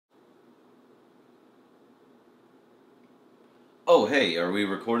Oh, hey, are we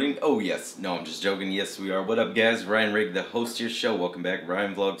recording? Oh, yes. No, I'm just joking. Yes, we are. What up, guys? Ryan Rigg, the host of your show. Welcome back,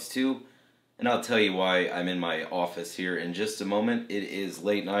 Ryan Vlogs 2. And I'll tell you why I'm in my office here in just a moment. It is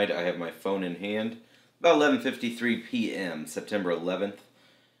late night. I have my phone in hand. About 11:53 p.m., September 11th.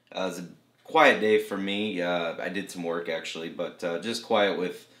 It was a quiet day for me. I did some work, actually, but just quiet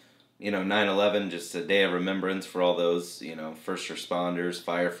with, 9/11, just a day of remembrance for all those, first responders,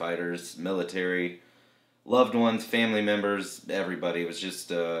 firefighters, military, loved ones, family members, everybody. It was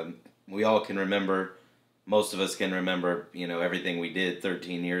just, we all can remember, most of us can remember, everything we did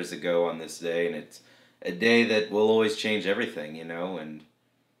 13 years ago on this day, and it's a day that will always change everything, and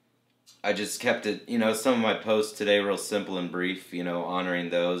I just kept it, some of my posts today real simple and brief, honoring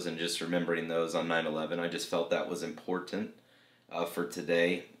those and just remembering those on 9/11. I just felt that was important for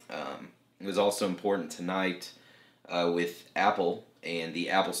today. It was also important tonight with Apple, and the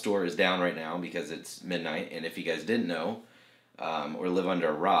Apple Store is down right now because it's midnight, and if you guys didn't know, or live under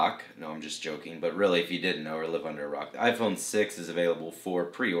a rock, no, I'm just joking, but really if you didn't know or live under a rock, the iPhone 6 is available for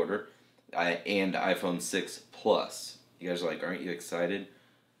pre-order, and iPhone 6 Plus. You guys are like, aren't you excited?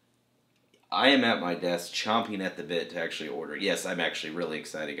 I am at my desk chomping at the bit to actually order. Yes, I'm actually really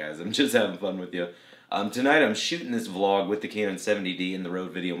excited, guys. I'm just having fun with you. Tonight I'm shooting this vlog with the Canon 70D and the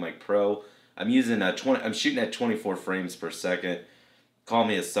Rode VideoMic Pro. I'm shooting at 24 frames per second. Call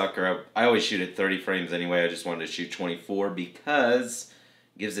me a sucker. I always shoot at 30 frames anyway. I just wanted to shoot 24 because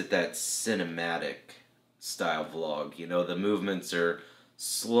it gives it that cinematic style vlog. The movements are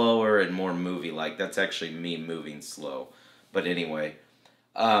slower and more movie-like. That's actually me moving slow. But anyway,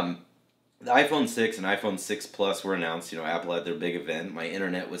 the iPhone 6 and iPhone 6 Plus were announced. Apple had their big event. My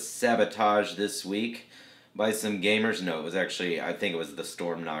internet was sabotaged this week by some gamers. No, it was actually, I think it was the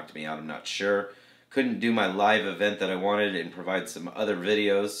storm knocked me out. I'm not sure. Couldn't do my live event that I wanted and provide some other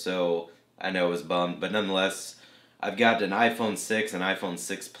videos, so I know I was bummed. But nonetheless, I've got an iPhone 6 and iPhone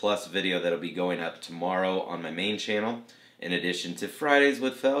 6 Plus video that'll be going up tomorrow on my main channel, in addition to Fridays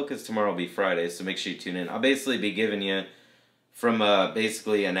with Fel, because tomorrow will be Friday, so make sure you tune in. I'll basically be giving you, from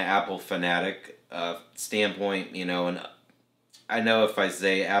basically an Apple fanatic standpoint, and I know if I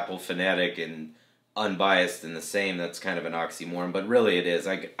say Apple fanatic and unbiased and the same, that's kind of an oxymoron, but really it is.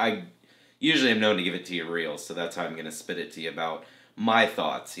 I usually am known to give it to you real, so that's how I'm going to spit it to you about my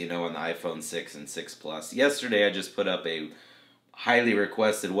thoughts, on the iPhone 6 and 6 Plus. Yesterday I just put up a highly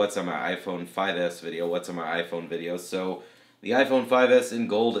requested what's on my iPhone 5S video, what's on my iPhone video, so the iPhone 5S in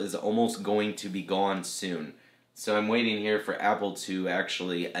gold is almost going to be gone soon. So I'm waiting here for Apple to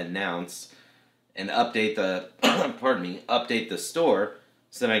actually announce and update the, update the store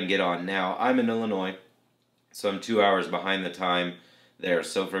so that I can get on. Now, I'm in Illinois, so I'm 2 hours behind the time there.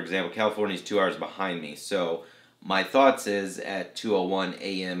 So, for example, California's 2 hours behind me. So, my thoughts is at 2:01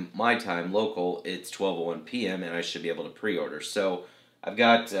 a.m. my time, local, it's 12:01 p.m., and I should be able to pre-order. So, I've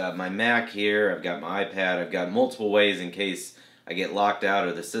got my Mac here, I've got my iPad, I've got multiple ways in case I get locked out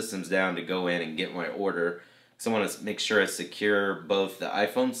or the system's down to go in and get my order. So I want to make sure I secure both the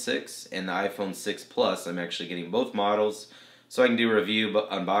iPhone 6 and the iPhone 6 Plus. I'm actually getting both models so I can do review,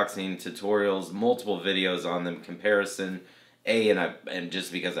 unboxing, tutorials, multiple videos on them, comparison, and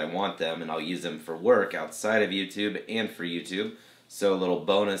just because I want them, and I'll use them for work outside of YouTube and for YouTube. So a little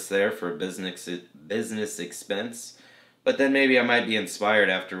bonus there for a business expense. But then maybe I might be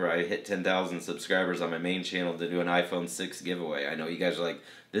inspired after I hit 10,000 subscribers on my main channel to do an iPhone 6 giveaway. I know you guys are like,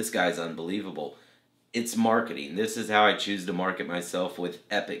 this guy's unbelievable. It's marketing. This is how I choose to market myself, with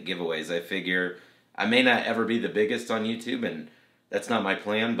epic giveaways. I figure I may not ever be the biggest on YouTube, and that's not my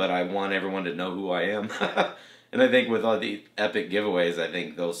plan, but I want everyone to know who I am. And I think with all the epic giveaways, I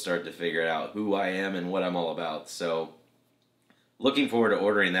think they'll start to figure out who I am and what I'm all about. So, looking forward to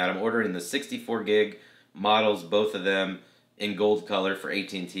ordering that. I'm ordering the 64 gig models, both of them in gold color for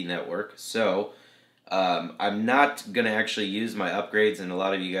AT&T Network. So, I'm not going to actually use my upgrades, and a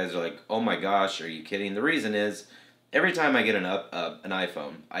lot of you guys are like, oh my gosh, are you kidding? The reason is, every time I get an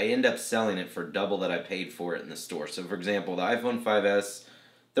iPhone, I end up selling it for double that I paid for it in the store. So for example, the iPhone 5S,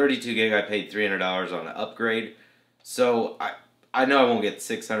 32 gig, I paid $300 on an upgrade. So I know I won't get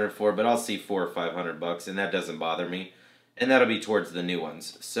 $600 for it, but I'll see $400 or $500, and that doesn't bother me. And that'll be towards the new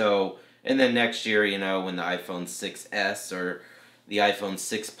ones. So, and then next year, when the iPhone 6S or the iPhone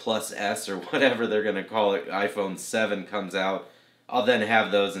 6 Plus S or whatever they're going to call it, iPhone 7 comes out, I'll then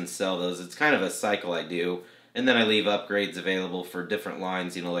have those and sell those. It's kind of a cycle I do. And then I leave upgrades available for different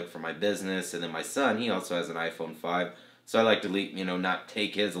lines, like for my business. And then my son, he also has an iPhone 5. So I like to leave, not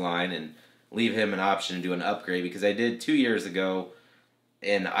take his line and leave him an option to do an upgrade. Because I did 2 years ago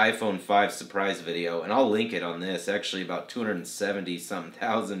an iPhone 5 surprise video. And I'll link it on this. Actually about 270-something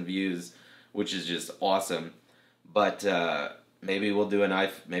thousand views, which is just awesome. But Maybe we'll do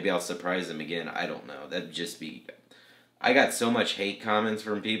maybe I'll surprise him again. I don't know. That'd just be... I got so much hate comments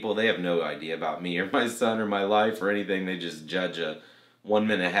from people. They have no idea about me or my son or my life or anything. They just judge a 1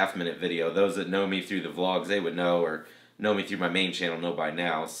 minute, half-minute video. Those that know me through the vlogs, they would know, or know me through my main channel know by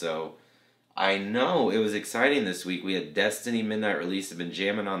now. So I know it was exciting this week. We had Destiny Midnight Release. I've been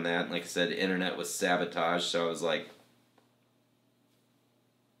jamming on that. And like I said, the internet was sabotaged. So I was like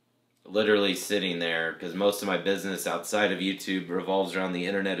literally sitting there because most of my business outside of YouTube revolves around the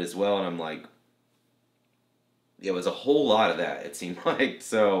internet as well. And I'm like, it was a whole lot of that, it seemed like.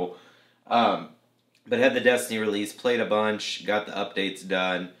 So, but had the Destiny release, played a bunch, got the updates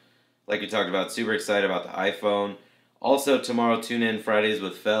done. Like we talked about, super excited about the iPhone. Also, tomorrow, Tune In Fridays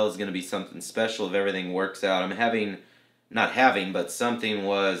with Fel is going to be something special if everything works out. I'm having, not having, but something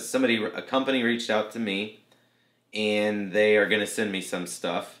was, a company reached out to me, and they are going to send me some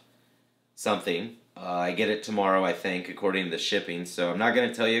stuff. Something. I get it tomorrow, I think, according to the shipping. So I'm not going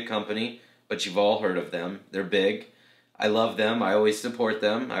to tell you a company, but you've all heard of them. They're big. I love them. I always support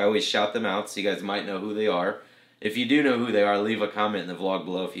them. I always shout them out, so you guys might know who they are. If you do know who they are, leave a comment in the vlog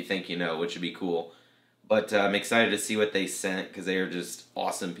below if you think you know, which would be cool. But I'm excited to see what they sent, because they are just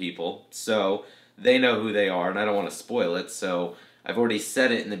awesome people. So they know who they are, and I don't want to spoil it, so I've already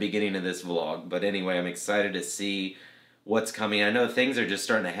said it in the beginning of this vlog. But anyway, I'm excited to see what's coming. I know things are just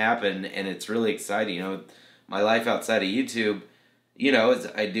starting to happen, and it's really exciting. You know, my life outside of YouTube, you know,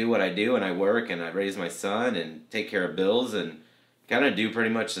 I do what I do, and I work, and I raise my son, and take care of bills, and kind of do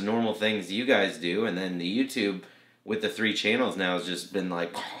pretty much the normal things you guys do. And then the YouTube with the 3 channels now has just been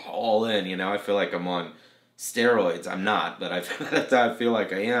like all in, you know. I feel like I'm on steroids. I'm not, but that's how I feel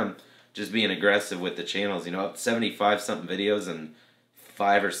like I am, just being aggressive with the channels, you know, up 75 something videos in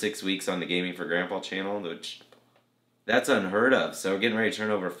 5 or 6 weeks on the Gaming for Grandpa channel, which that's unheard of. So we're getting ready to turn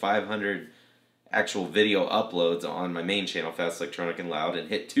over 500 actual video uploads on my main channel, Fast Electronic and Loud, and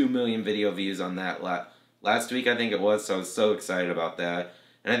hit 2 million video views on that last week, I think it was. So I was so excited about that.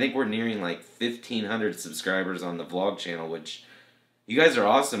 And I think we're nearing like 1,500 subscribers on the vlog channel, which you guys are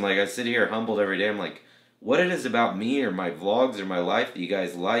awesome. Like, I sit here humbled every day. I'm like, what it is about me or my vlogs or my life that you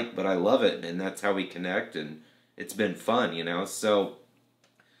guys like, but I love it, and that's how we connect, and it's been fun, you know. So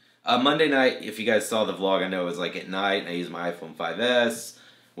Monday night, if you guys saw the vlog, I know it was like at night, and I used my iPhone 5S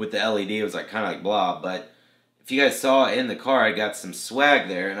with the LED. It was like kind of like blah, but if you guys saw in the car, I got some swag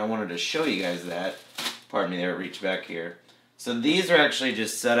there, and I wanted to show you guys that. Pardon me there, reach back here. So these are actually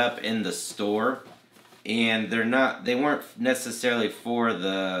just set up in the store, and they weren't necessarily for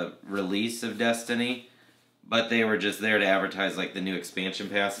the release of Destiny, but they were just there to advertise like the new expansion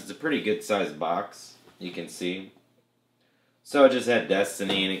pass. It's a pretty good sized box, you can see. So it just had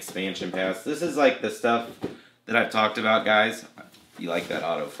Destiny and expansion pass. This is like the stuff that I've talked about, guys. You like that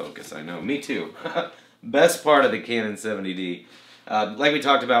autofocus, I know. Me too. Best part of the Canon 70D. Like we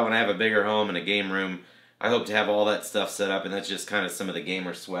talked about, when I have a bigger home and a game room, I hope to have all that stuff set up, and that's just kind of some of the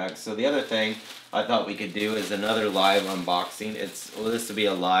gamer swag. So the other thing I thought we could do is another live unboxing. This will be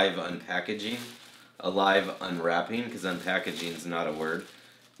a live unpackaging. A live unwrapping, because unpackaging is not a word.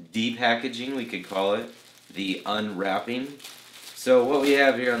 Depackaging, we could call it. The unwrapping. So what we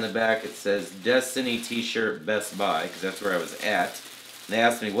have here on the back, it says Destiny t-shirt Best Buy, because that's where I was at. They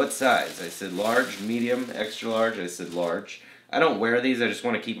asked me what size. I said large, medium, extra large. I said large. I don't wear these. I just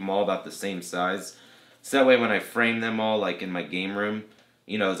want to keep them all about the same size. So that way when I frame them all, like in my game room,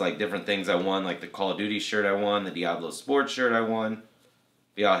 you know, it's like different things I won, like the Call of Duty shirt I won, the Diablo Sports shirt I won.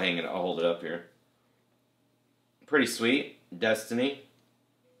 Yeah, I'll hold it up here. Pretty sweet. Destiny.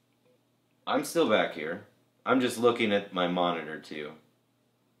 I'm still back here. I'm just looking at my monitor too.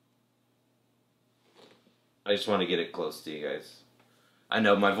 I just want to get it close to you guys. I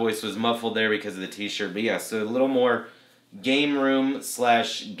know my voice was muffled there because of the t-shirt, but yeah, so a little more game room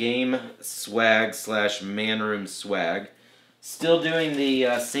 / game swag / man room swag. Still doing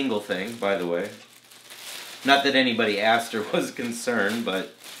the single thing, by the way. Not that anybody asked or was concerned,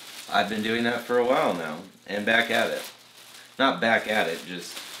 but I've been doing that for a while now. And back at it. Not back at it,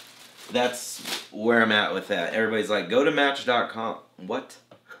 just that's where I'm at with that. Everybody's like, go to Match.com. What?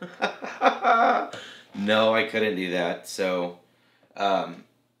 No, I couldn't do that. So,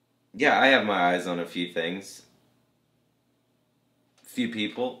 yeah, I have my eyes on a few things. Few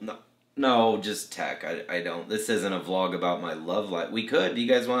people. No, just tech. I don't. This isn't a vlog about my love life. We could. Do you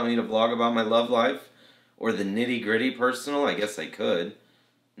guys want me to vlog about my love life? Or the nitty-gritty personal? I guess I could.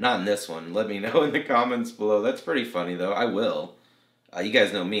 Not in this one. Let me know in the comments below. That's pretty funny, though. I will. You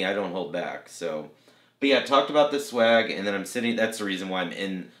guys know me. I don't hold back. So, but yeah, talked about the swag, and then I'm sitting. That's the reason why I'm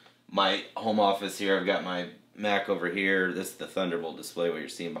in my home office here. I've got my Mac over here. This is the Thunderbolt display, what you're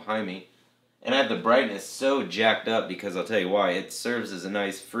seeing behind me. And I have the brightness so jacked up because I'll tell you why. It serves as a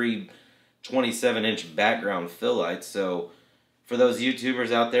nice free 27-inch background fill light. So for those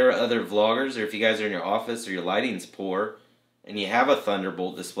YouTubers out there, other vloggers, or if you guys are in your office or your lighting's poor and you have a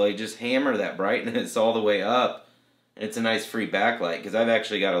Thunderbolt display, just hammer that brightness all the way up. And it's a nice free backlight because I've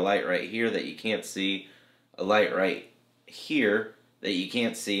actually got a light right here that you can't see, a light right here that you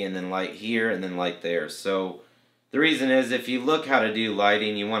can't see, and then light here, and then light there. So the reason is, if you look how to do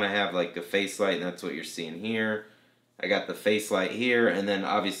lighting, you want to have like a face light, and that's what you're seeing here. I got the face light here, and then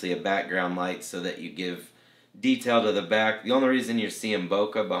obviously a background light so that you give detail to the back. The only reason you're seeing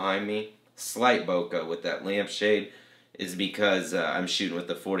bokeh behind me, slight bokeh with that lampshade, is because I'm shooting with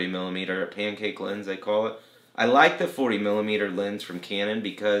the 40mm pancake lens, they call it. I like the 40mm lens from Canon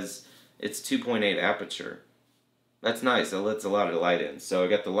because it's 2.8 aperture. That's nice. It lets a lot of light in. So I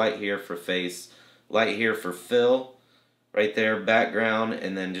got the light here for face, light here for fill, right there, background,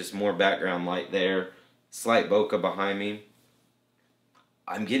 and then just more background light there. Slight bokeh behind me.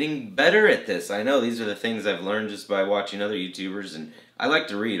 I'm getting better at this. I know these are the things I've learned just by watching other YouTubers, and I like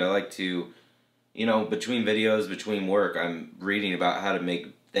to read. I like to, you know, between videos, between work, I'm reading about how to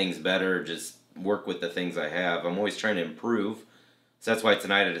make things better, just work with the things I have. I'm always trying to improve. So that's why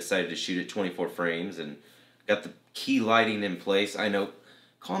tonight I decided to shoot at 24 frames and got the key lighting in place. I know,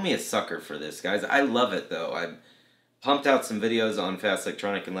 call me a sucker for this, guys. I love it, though. I pumped out some videos on Fast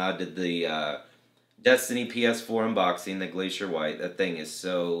Electronic and Loud. Did the Destiny PS4 unboxing, the Glacier White. That thing is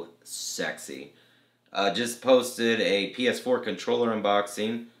so sexy. Just posted a PS4 controller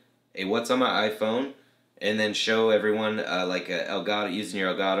unboxing, a what's on my iPhone, and then show everyone like a Elgato, using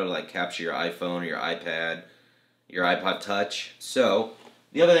your Elgato to like capture your iPhone or your iPad, your iPod Touch. So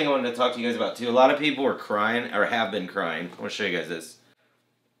the other thing I wanted to talk to you guys about too, a lot of people were crying, or have been crying. I want to show you guys this.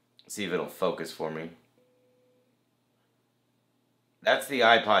 See if it'll focus for me. That's the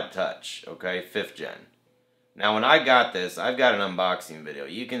iPod Touch, okay, 5th gen. Now when I got this, I've got an unboxing video.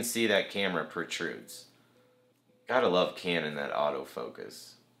 You can see that camera protrudes. Gotta love Canon, that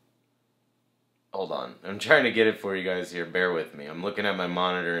autofocus. Hold on, I'm trying to get it for you guys here, bear with me. I'm looking at my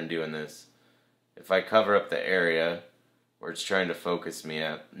monitor and doing this. If I cover up the area where it's trying to focus me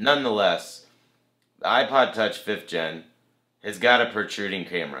at. Nonetheless, the iPod Touch 5th gen has got a protruding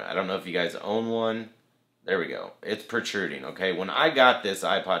camera. I don't know if you guys own one. There we go. It's protruding, okay? When I got this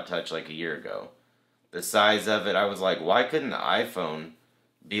iPod Touch like a year ago, the size of it, I was like, why couldn't the iPhone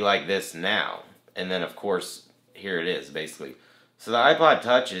be like this now? And then, of course, here it is, basically. So the iPod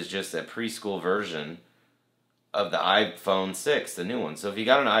Touch is just a preschool version of the iPhone 6, the new one. So if you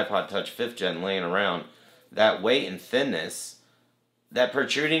got an iPod Touch 5th gen laying around, that weight and thinness, that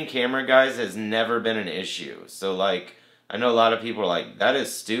protruding camera, guys, has never been an issue. So, like, I know a lot of people are like, that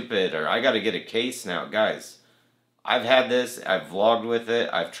is stupid, or I got to get a case now. Guys, I've had this, I've vlogged with it,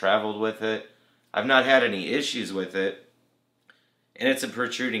 I've traveled with it, I've not had any issues with it, and it's a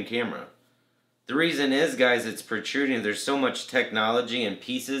protruding camera. The reason is, guys, it's protruding. There's so much technology and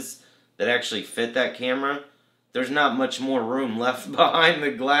pieces that actually fit that camera. There's not much more room left behind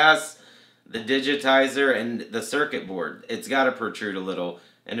the glass, the digitizer, and the circuit board. It's got to protrude a little.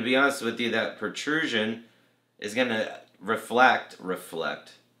 And to be honest with you, that protrusion is going to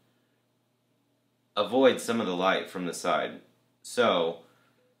avoid some of the light from the side. So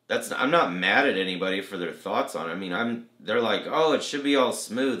I'm not mad at anybody for their thoughts on it. I mean, they're like, oh, it should be all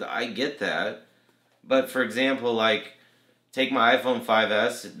smooth. I get that. But for example, like, take my iPhone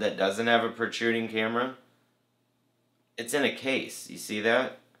 5S that doesn't have a protruding camera. It's in a case. You see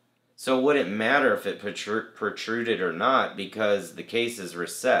that? So it wouldn't matter if it protruded or not because the case is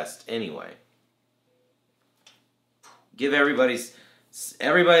recessed anyway. Give everybody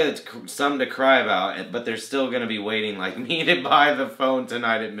that's something to cry about, but they're still going to be waiting like me to buy the phone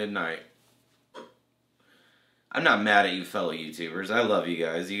tonight at midnight. I'm not mad at you fellow YouTubers. I love you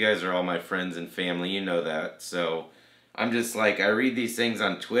guys. You guys are all my friends and family. You know that. So I'm just like, I read these things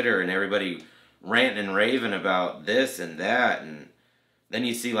on Twitter and everybody ranting and raving about this and that, and then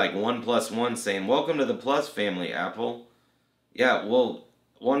you see like OnePlus saying, welcome to the Plus family, Apple. Yeah, well,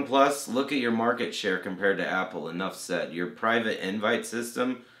 OnePlus, look at your market share compared to Apple. Enough said. Your private invite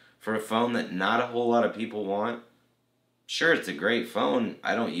system for a phone that not a whole lot of people want. Sure, it's a great phone.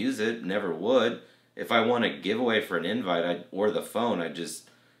 I don't use it. Never would. If I want a giveaway for an invite or the phone, I'd just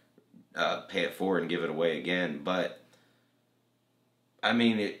pay it forward and give it away again. But I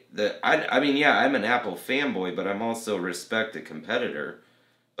mean, yeah, I'm an Apple fanboy, but I'm also respect a competitor.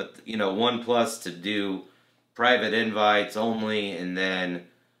 But you know, OnePlus to do private invites only, and then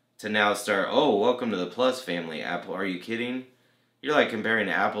to now start, oh, welcome to the Plus family, Apple. Are you kidding? You're like comparing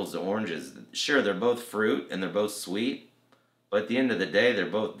apples to oranges. Sure, they're both fruit and they're both sweet, But at the end of the day, they're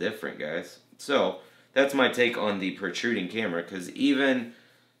both different, guys. So, that's my take on the protruding camera, because even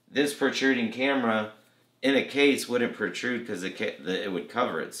this protruding camera in a case wouldn't protrude because it would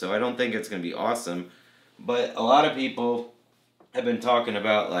cover it. So I don't think it's going to be awesome. But a lot of people have been talking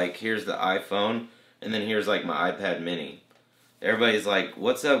about, like, here's the iPhone, and then here's, like, my iPad mini. Everybody's like,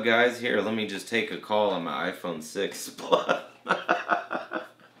 what's up, guys? Here, let me just take a call on my iPhone 6 Plus.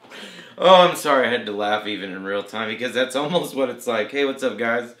 Oh, I'm sorry, I had to laugh even in real time, because that's almost what it's like. Hey, what's up,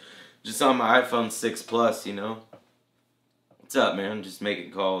 guys? Just on my iPhone 6 Plus, you know? What's up, man? Just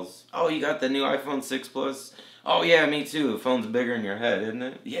making calls. Oh, you got the new iPhone 6 Plus? Oh, yeah, me too. The phone's bigger in your head, isn't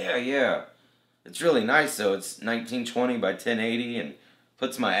it? Yeah, yeah. It's really nice, though. It's 1920 by 1080 and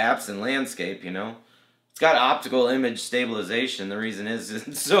puts my apps in landscape, you know? It's got optical image stabilization. The reason is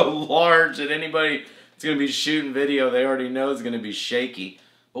it's so large that anybody that's going to be shooting video they already know is going to be shaky.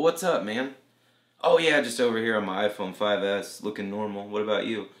 But what's up, man? Oh, yeah, just over here on my iPhone 5S, looking normal. What about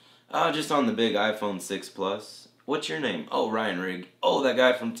you? Oh, just on the big iPhone 6 Plus. What's your name? Oh, Ryan Rigg. Oh, that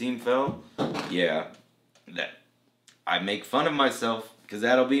guy from Team Fell? Yeah. I make fun of myself, because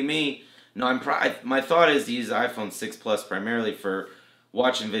that'll be me. No, my thought is to use the iPhone 6 Plus primarily for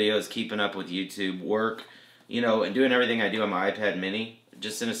watching videos, keeping up with YouTube, work, you know, and doing everything I do on my iPad mini,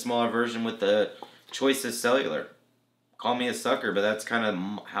 just in a smaller version with the choices cellular. Call me a sucker, but that's kind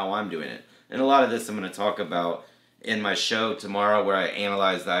of how I'm doing it. And a lot of this I'm going to talk about in my show tomorrow, where I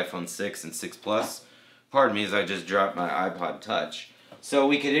analyze the iPhone 6 and 6 Plus. Pardon me as I just dropped my iPod Touch. So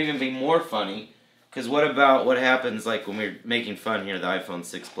we could even be more funny, because what about what happens like when we're making fun here of the iPhone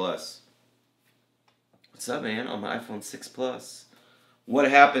 6 Plus? What's up, man? On my iPhone 6 Plus. What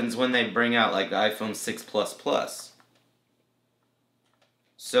happens when they bring out like the iPhone 6 Plus Plus?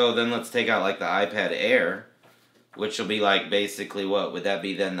 So then let's take out like the iPad Air, which will be like basically what? Would that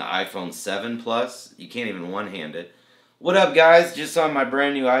be then the iPhone 7 Plus? You can't even one-hand it. What up, guys? Just on my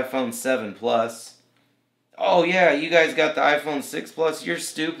brand new iPhone 7 Plus. Oh, yeah, you guys got the iPhone 6 Plus? You're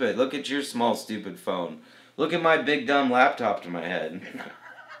stupid. Look at your small, stupid phone. Look at my big, dumb laptop to my head.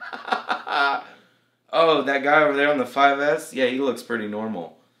 Oh, that guy over there on the 5S? Yeah, he looks pretty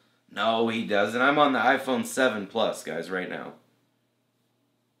normal. No, he doesn't. I'm on the iPhone 7 Plus, guys, right now.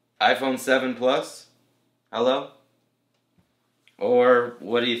 iPhone 7 Plus? Hello? Or,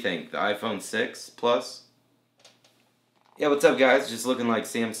 what do you think? The iPhone 6 Plus? Yeah, what's up, guys? Just looking like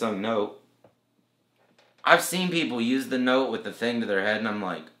Samsung Note. I've seen people use the Note with the thing to their head, and I'm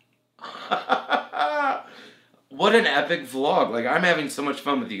like, what an epic vlog. Like, I'm having so much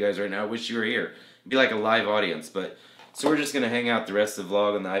fun with you guys right now. I wish you were here. It'd be like a live audience. But so we're just going to hang out the rest of the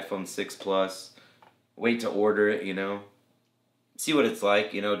vlog on the iPhone 6 Plus. Wait to order it, you know. See what it's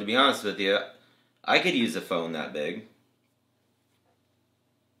like. You know, to be honest with you, I could use a phone that big.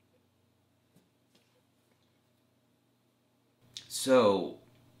 So,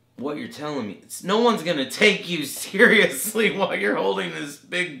 what you're telling me, no one's going to take you seriously while you're holding this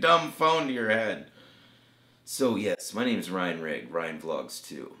big dumb phone to your head. So yes, my name's Ryan Rigg, Ryan Vlogs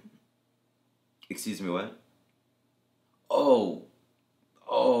 2. Excuse me, what? Oh,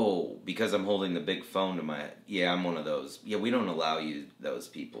 because I'm holding the big phone to my head. Yeah, I'm one of those. Yeah, we don't allow those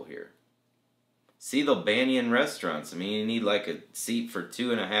people here. See, they'll ban you in restaurants. I mean, you need like a seat for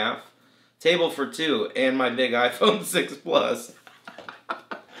 2.5, table for 2, and my big iPhone 6 Plus.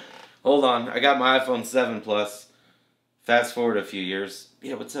 Hold on, I got my iPhone 7 Plus. Fast forward a few years.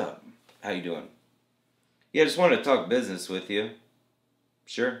 Yeah, what's up? How you doing? Yeah, just wanted to talk business with you.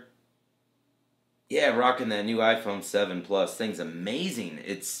 Sure. Yeah, rocking that new iPhone 7 Plus. Thing's amazing.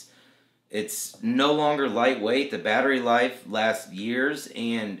 It's no longer lightweight. The battery life lasts years,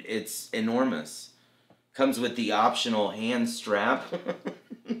 and it's enormous. Comes with the optional hand strap.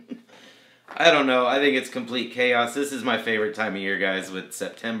 I don't know. I think it's complete chaos. This is my favorite time of year, guys, with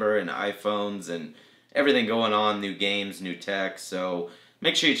September and iPhones and everything going on, new games, new tech. So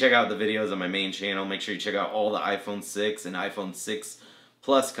make sure you check out the videos on my main channel. Make sure you check out all the iPhone 6 and iPhone 6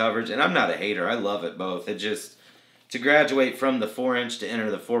 Plus coverage. And I'm not a hater. I love it both. It just, to graduate from the 4-inch to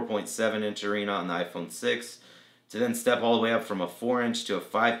enter the 4.7-inch arena on the iPhone 6, to then step all the way up from a 4-inch to a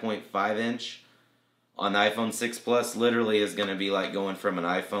 5.5-inch on the iPhone 6 Plus, literally is going to be like going from an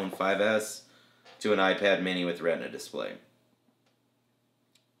iPhone 5S to an iPad mini with Retina display.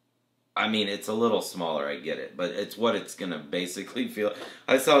 I mean, it's a little smaller, I get it, but it's what it's going to basically feel.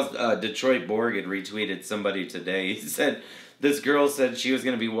 I saw Detroit Borg had retweeted somebody today. He said, this girl said she was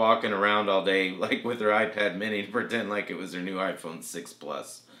going to be walking around all day like with her iPad mini to pretend like it was her new iPhone 6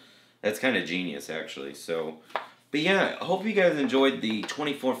 Plus. That's kind of genius, actually. So, but yeah, I hope you guys enjoyed the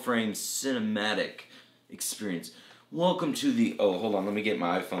 24-frame cinematic experience. Welcome to the... Oh, hold on. Let me get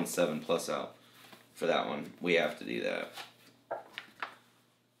my iPhone 7 Plus out for that one. We have to do that.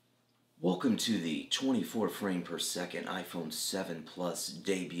 Welcome to the 24 frame per second iPhone 7 Plus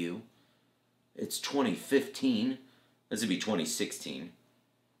debut. It's 2015. This would be 2016.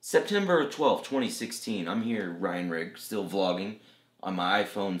 September 12th, 2016. I'm here, Ryan Rigg, still vlogging on my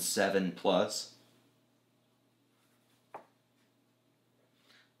iPhone 7 Plus.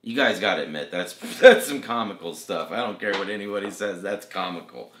 You guys gotta admit, that's some comical stuff. I don't care what anybody says, that's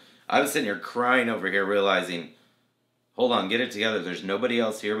comical. I was sitting here crying over here realizing, hold on, get it together. There's nobody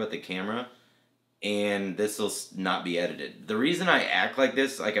else here but the camera, and this will not be edited. The reason I act like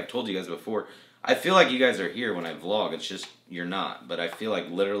this, like I've told you guys before, I feel like you guys are here when I vlog. It's just, you're not. But I feel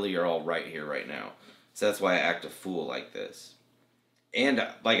like literally you're all right here right now. So that's why I act a fool like this. And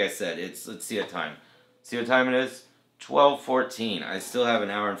like I said, let's see a time. See what time it is? 12:14. I still have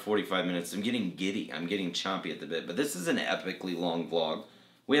an hour and 45 minutes. I'm getting giddy. I'm getting chompy at the bit. But this is an epically long vlog.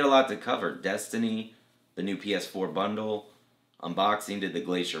 We had a lot to cover. Destiny, the new PS4 bundle, unboxing, did the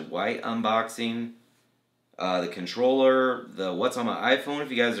Glacier White unboxing, the controller, the what's on my iPhone. If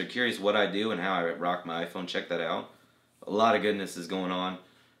you guys are curious what I do and how I rock my iPhone, check that out. A lot of goodness is going on.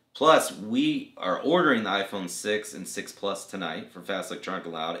 Plus, we are ordering the iPhone 6 and 6 Plus tonight for Fast Electronic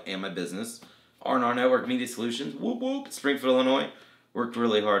Loud and my business, R&R Network Media Solutions, whoop whoop, Springfield, Illinois. Worked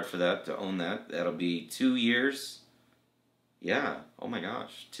really hard for that, to own that. That'll be 2 years. Yeah, oh my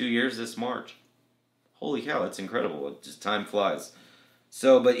gosh, 2 years this March. Holy cow, that's incredible. It just time flies.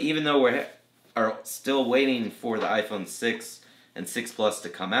 So, but even though we are still waiting for the iPhone 6 and 6 Plus to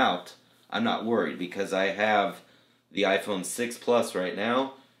come out, I'm not worried because I have the iPhone 6 Plus right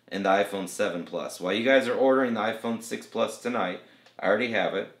now and the iPhone 7 Plus. While you guys are ordering the iPhone 6 Plus tonight, I already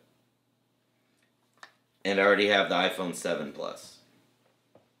have it. And I already have the iPhone 7 Plus.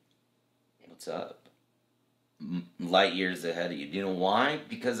 What's up? Light years ahead of you. Do you know why?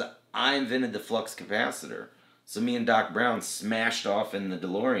 Because I invented the flux capacitor. So me and Doc Brown smashed off in the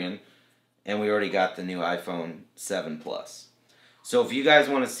DeLorean, and we already got the new iPhone 7 Plus. So if you guys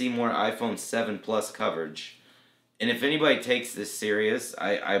want to see more iPhone 7 Plus coverage, and if anybody takes this serious,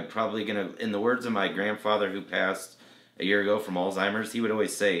 I'm probably going to, in the words of my grandfather who passed a year ago from Alzheimer's, he would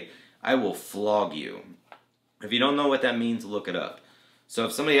always say, I will flog you. If you don't know what that means, look it up. So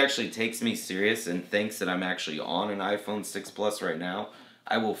if somebody actually takes me serious and thinks that I'm actually on an iPhone 6 Plus right now,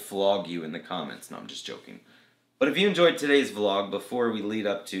 I will flog you in the comments. No, I'm just joking. But if you enjoyed today's vlog, before we lead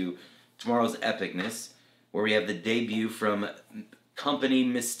up to tomorrow's epicness, where we have the debut from Company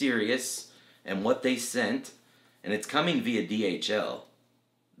Mysterious and what they sent, and it's coming via DHL.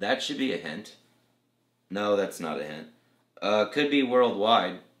 That should be a hint. No, that's not a hint. Could be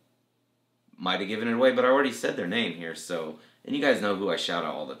worldwide. Might have given it away, but I already said their name here, so... And you guys know who I shout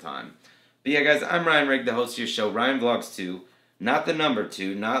out all the time. But yeah, guys, I'm Ryan Rigg, the host of your show, Ryan Vlogs 2. Not the number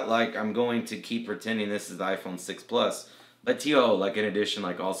 2, not like I'm going to keep pretending this is the iPhone 6 Plus, but TO, like an addition,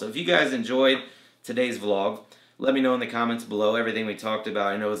 like also. If you guys enjoyed today's vlog, let me know in the comments below everything we talked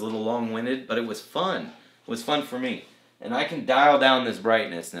about. I know it was a little long-winded, but it was fun. It was fun for me. And I can dial down this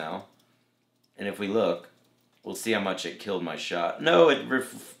brightness now. And if we look, we'll see how much it killed my shot. No, it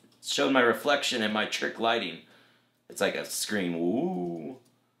showed my reflection in my trick lighting. It's like a screen. Woo.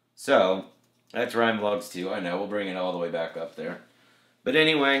 So, that's Ryan Vlogs 2. I know, we'll bring it all the way back up there. But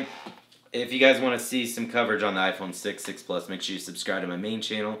anyway, if you guys want to see some coverage on the iPhone 6, 6 Plus, make sure you subscribe to my main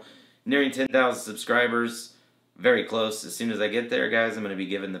channel. Nearing 10,000 subscribers. Very close. As soon as I get there, guys, I'm going to be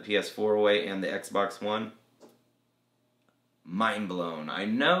giving the PS4 away and the Xbox One. Mind blown. I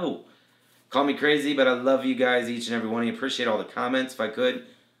know. Call me crazy, but I love you guys, each and every one of you. Appreciate all the comments. If I could,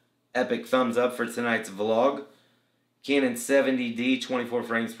 epic thumbs up for tonight's vlog. Canon 70D, 24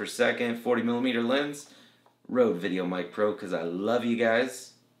 frames per second, 40mm lens. Rode Video Mic Pro, because I love you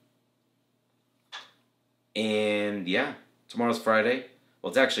guys. And yeah, tomorrow's Friday. Well,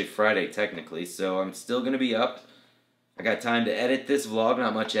 it's actually Friday technically, so I'm still going to be up. I got time to edit this vlog.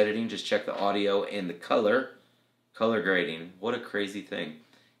 Not much editing, just check the audio and the color. Color grading. What a crazy thing.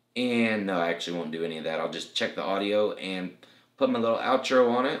 And no, I actually won't do any of that. I'll just check the audio and put my little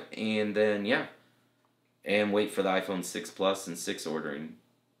outro on it. And then, yeah. And wait for the iPhone 6 Plus and 6 ordering.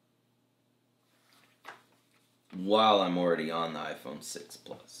 While I'm already on the iPhone 6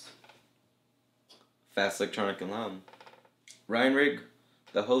 Plus. Fast Electronic and Loud. Ryan Rigg,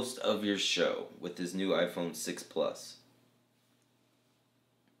 the host of your show, with his new iPhone 6 Plus.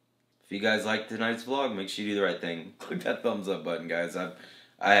 If you guys like tonight's vlog, make sure you do the right thing. Click that thumbs up button, guys. I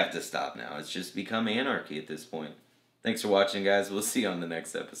have to stop now. It's just become anarchy at this point. Thanks for watching, guys. We'll see you on the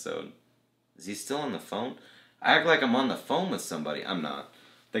next episode. Is he still on the phone? I act like I'm on the phone with somebody. I'm not.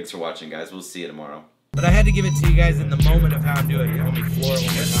 Thanks for watching, guys. We'll see you tomorrow. But I had to give it to you guys in the moment of how I'm doing it. Let me floor it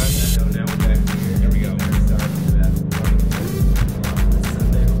one more time. Now we're back here. Here we go.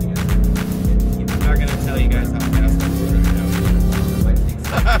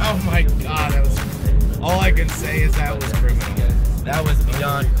 I can say is that was criminal. That was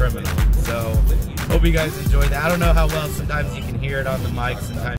beyond criminal. So, hope you guys enjoyed that. I don't know how well, sometimes you can hear it on the mic, sometimes